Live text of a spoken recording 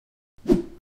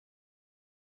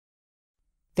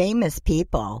Famous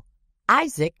people.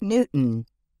 Isaac Newton.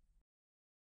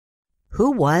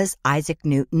 Who was Isaac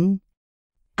Newton?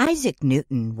 Isaac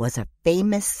Newton was a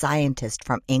famous scientist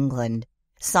from England.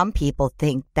 Some people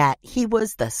think that he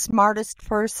was the smartest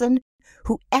person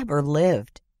who ever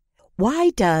lived. Why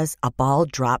does a ball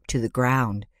drop to the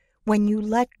ground when you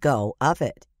let go of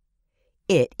it?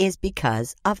 It is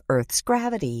because of Earth's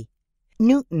gravity.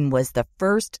 Newton was the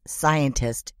first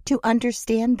scientist to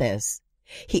understand this.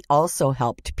 He also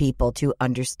helped people to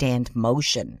understand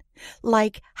motion,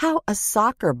 like how a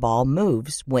soccer ball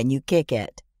moves when you kick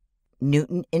it.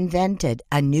 Newton invented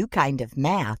a new kind of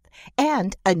math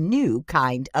and a new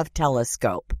kind of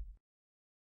telescope.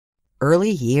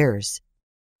 Early years.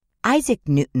 Isaac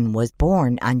Newton was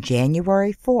born on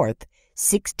January 4th,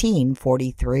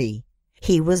 1643.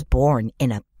 He was born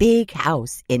in a big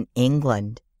house in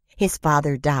England. His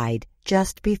father died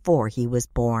just before he was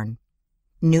born.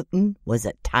 Newton was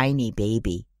a tiny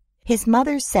baby. His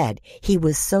mother said he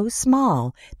was so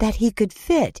small that he could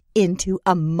fit into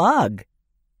a mug.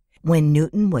 When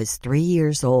Newton was 3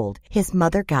 years old, his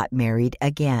mother got married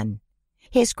again.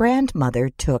 His grandmother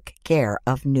took care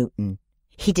of Newton.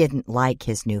 He didn't like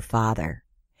his new father.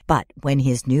 But when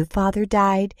his new father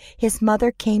died, his mother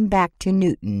came back to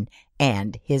Newton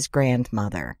and his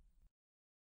grandmother.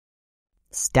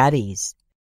 Studies.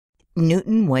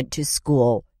 Newton went to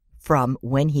school from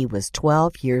when he was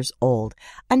 12 years old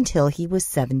until he was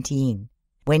 17.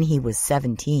 When he was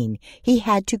 17, he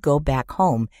had to go back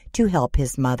home to help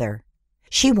his mother.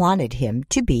 She wanted him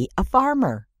to be a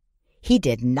farmer. He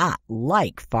did not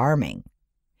like farming.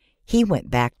 He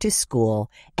went back to school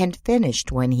and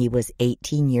finished when he was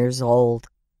 18 years old.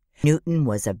 Newton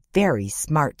was a very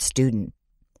smart student.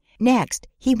 Next,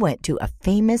 he went to a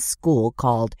famous school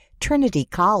called Trinity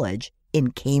College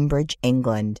in Cambridge,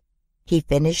 England. He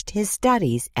finished his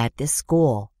studies at this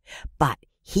school, but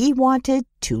he wanted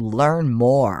to learn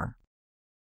more.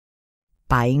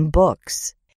 Buying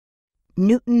books.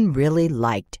 Newton really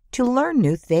liked to learn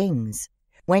new things.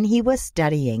 When he was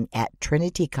studying at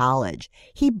Trinity College,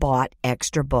 he bought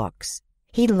extra books.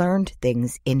 He learned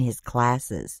things in his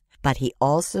classes, but he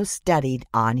also studied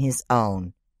on his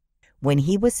own. When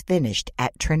he was finished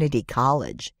at Trinity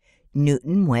College,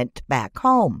 Newton went back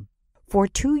home. For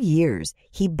 2 years,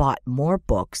 he bought more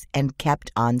books and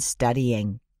kept on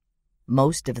studying.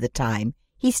 Most of the time,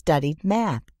 he studied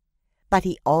math, but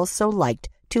he also liked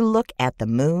to look at the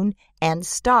moon and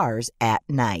stars at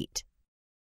night.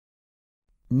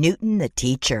 Newton the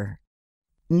teacher.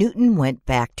 Newton went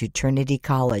back to Trinity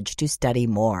College to study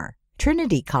more.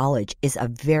 Trinity College is a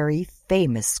very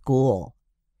famous school.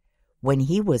 When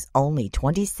he was only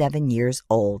 27 years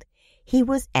old, he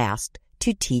was asked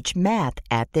to teach math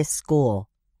at this school.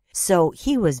 So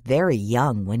he was very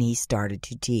young when he started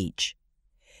to teach.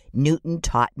 Newton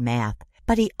taught math,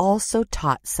 but he also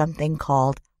taught something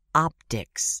called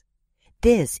optics.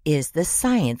 This is the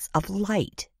science of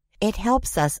light. It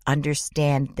helps us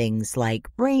understand things like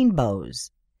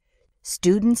rainbows.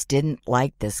 Students didn't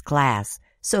like this class,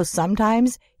 so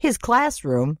sometimes his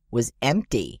classroom was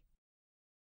empty.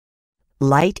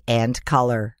 Light and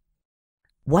color.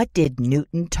 What did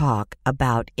Newton talk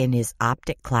about in his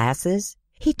optic classes?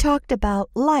 He talked about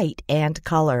light and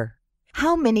color.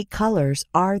 How many colors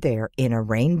are there in a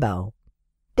rainbow?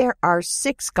 There are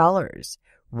 6 colors: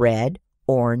 red,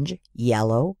 orange,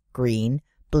 yellow, green,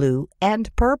 blue,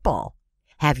 and purple.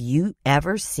 Have you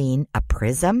ever seen a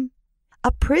prism?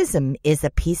 A prism is a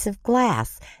piece of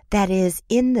glass that is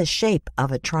in the shape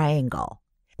of a triangle.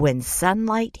 When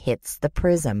sunlight hits the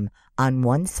prism on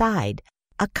one side,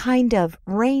 a kind of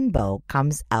rainbow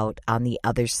comes out on the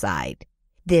other side.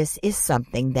 This is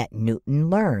something that Newton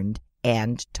learned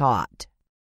and taught.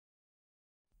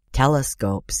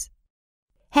 Telescopes.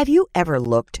 Have you ever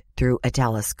looked through a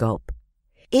telescope?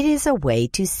 It is a way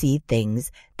to see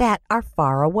things that are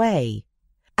far away.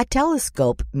 A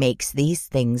telescope makes these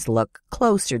things look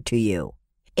closer to you.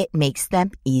 It makes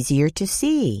them easier to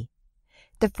see.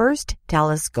 The first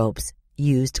telescopes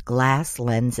used glass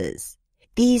lenses.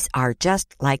 These are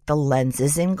just like the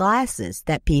lenses in glasses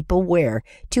that people wear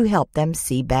to help them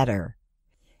see better.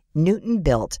 Newton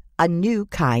built a new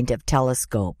kind of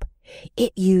telescope.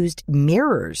 It used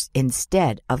mirrors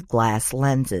instead of glass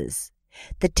lenses.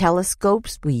 The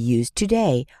telescopes we use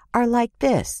today are like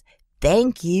this.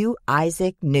 Thank you,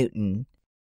 Isaac Newton.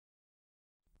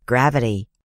 Gravity.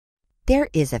 There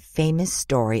is a famous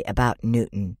story about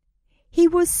Newton. He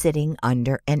was sitting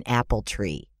under an apple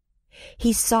tree.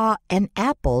 He saw an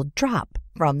apple drop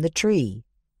from the tree.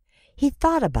 He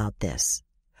thought about this.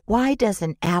 Why does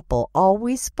an apple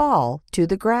always fall to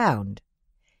the ground?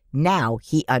 Now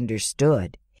he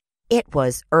understood. It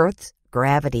was Earth's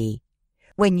gravity.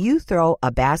 When you throw a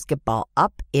basketball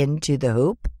up into the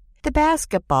hoop, the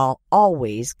basketball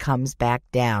always comes back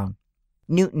down.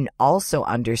 Newton also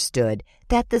understood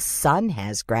that the sun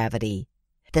has gravity.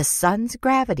 The sun's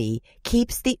gravity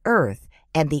keeps the Earth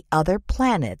and the other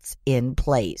planets in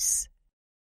place.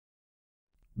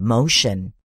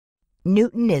 Motion.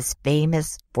 Newton is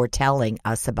famous for telling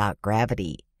us about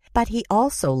gravity, but he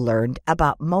also learned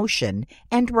about motion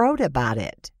and wrote about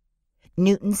it.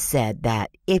 Newton said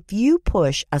that if you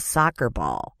push a soccer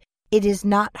ball, it is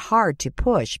not hard to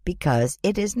push because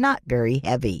it is not very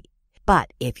heavy.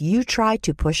 But if you try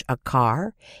to push a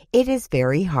car, it is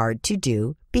very hard to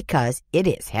do because it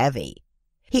is heavy.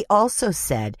 He also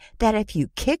said that if you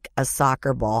kick a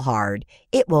soccer ball hard,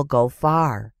 it will go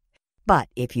far. But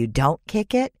if you don't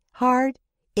kick it hard,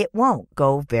 it won't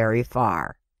go very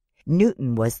far.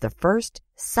 Newton was the first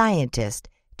scientist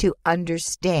to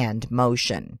understand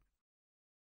motion.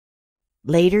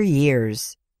 Later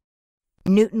years.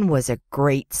 Newton was a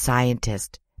great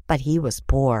scientist, but he was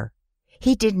poor.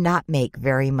 He did not make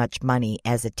very much money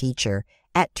as a teacher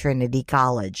at Trinity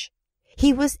College.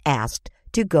 He was asked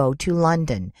to go to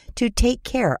London to take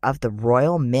care of the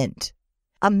Royal Mint.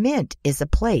 A mint is a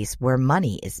place where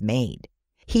money is made.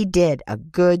 He did a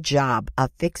good job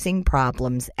of fixing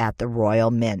problems at the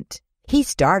Royal Mint. He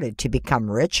started to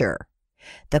become richer.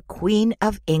 The Queen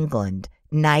of England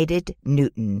knighted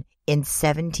Newton in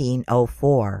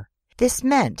 1704. This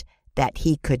meant that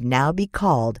he could now be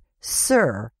called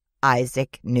Sir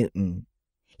Isaac Newton.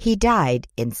 He died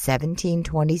in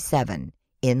 1727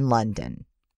 in London.